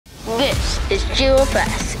This is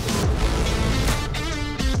GeoFS.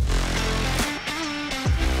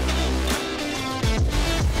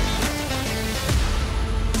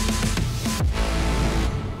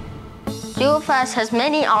 GeoFS has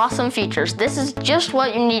many awesome features. This is just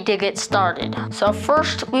what you need to get started. So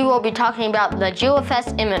first, we will be talking about the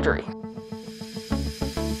GeoFS imagery.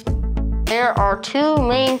 There are two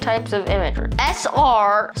main types of imagery.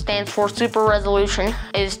 SR stands for super resolution,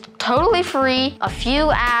 is totally free, a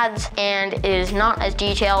few ads, and is not as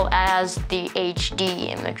detailed as the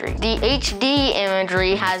HD imagery. The HD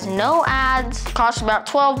imagery has no ads, costs about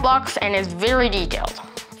 12 bucks, and is very detailed.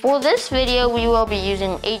 For this video, we will be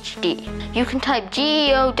using HD. You can type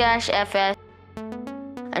GeoFS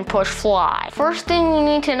and push fly. First thing you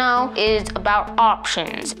need to know is about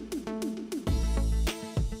options.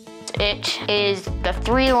 It is the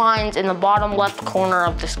three lines in the bottom left corner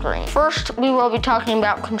of the screen. First, we will be talking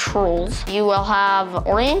about controls. You will have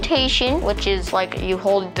orientation, which is like you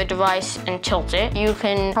hold the device and tilt it. You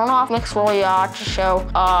can turn off mixed royale to show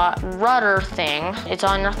a rudder thing. It's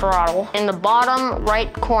on the throttle. In the bottom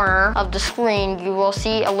right corner of the screen, you will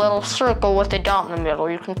see a little circle with a dot in the middle.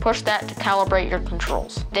 You can push that to calibrate your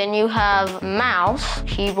controls. Then you have mouse,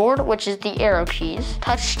 keyboard, which is the arrow keys.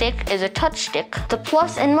 Touch stick is a touch stick. The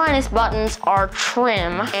plus and minus buttons are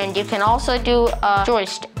trim, and you can also do a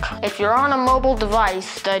joystick. If you're on a mobile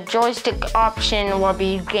device, the joystick option will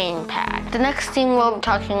be gamepad. The next thing we'll be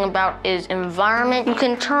talking about is environment. You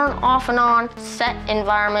can turn off and on set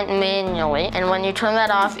environment manually, and when you turn that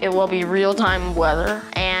off, it will be real-time weather.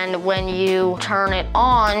 And when you turn it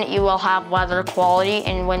on, you will have weather quality,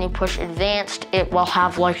 and when you push advanced, it will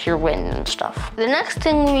have like your wind and stuff. The next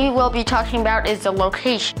thing we will be talking about is the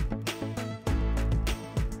location.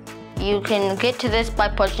 You can get to this by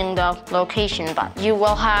pushing the location button. You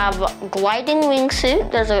will have gliding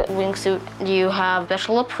wingsuit. There's a wingsuit. You have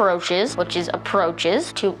special approaches, which is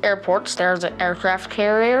approaches to airports. There's an aircraft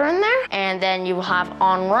carrier in there. And then you have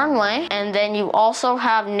on runway. And then you also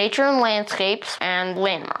have nature and landscapes and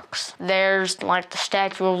landmarks. There's like the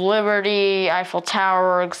Statue of Liberty, Eiffel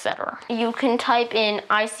Tower, etc. You can type in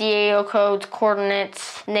ICAO codes,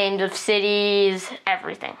 coordinates, names of cities,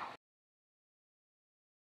 everything.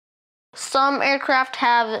 Some aircraft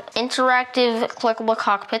have interactive clickable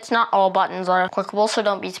cockpits. Not all buttons are clickable, so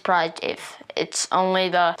don't be surprised if it's only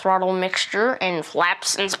the throttle mixture and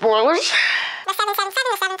flaps and spoilers. The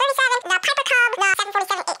 777, the 737, the Piper Cub, the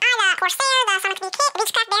 747-8i, the Corsair, the Sonic V-Kit,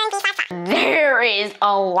 Beechcraft Baron V55. There is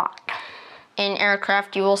a lot. In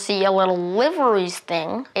aircraft, you will see a little liveries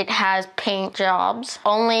thing. It has paint jobs.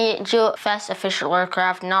 Only GeoFS official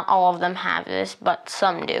aircraft, not all of them have this, but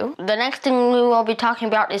some do. The next thing we will be talking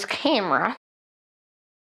about is camera.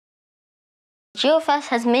 GeoFS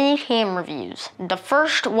has many camera views. The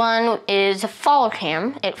first one is follow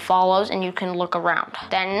cam. It follows and you can look around.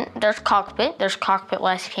 Then there's cockpit. There's cockpit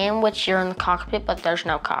less cam, which you're in the cockpit, but there's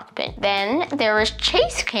no cockpit. Then there is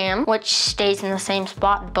chase cam, which stays in the same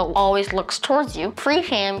spot, but always looks towards you. Free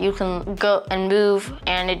cam, you can go and move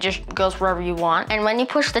and it just goes wherever you want. And when you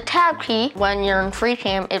push the tab key, when you're in free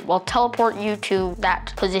cam, it will teleport you to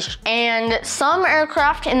that position. And some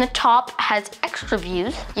aircraft in the top has extra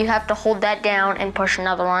views. You have to hold that down and push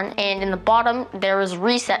another one, and in the bottom there is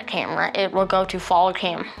reset camera. It will go to follow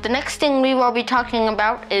cam. The next thing we will be talking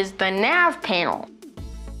about is the nav panel.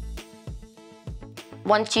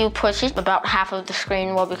 Once you push it, about half of the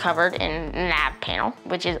screen will be covered in nav panel,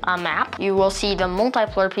 which is a map. You will see the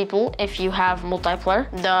multiplayer people if you have multiplayer.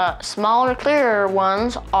 The smaller, clearer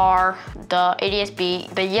ones are the ADS-B.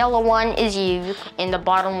 The yellow one is you in the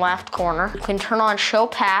bottom left corner. You can turn on show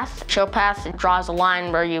path. Show path draws a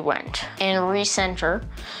line where you went. And recenter.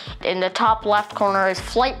 In the top left corner is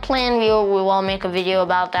flight plan view. We will make a video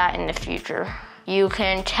about that in the future. You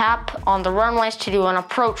can tap on the runways to do an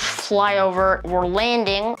approach, flyover, or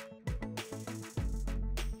landing.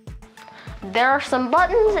 There are some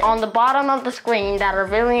buttons on the bottom of the screen that are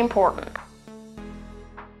very important.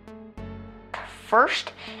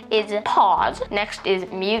 First is pause, next is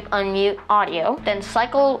mute, unmute audio, then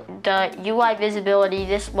cycle the UI visibility.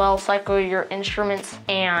 This will cycle your instruments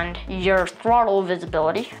and your throttle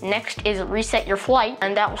visibility. Next is reset your flight,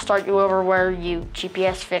 and that will start you over where you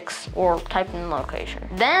GPS fix or type in location.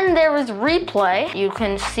 Then there is replay. You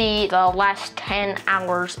can see the last 10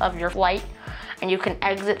 hours of your flight, and you can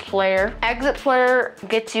exit player. Exit player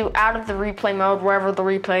gets you out of the replay mode wherever the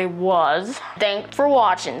replay was. Thanks for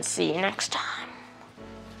watching. See you next time.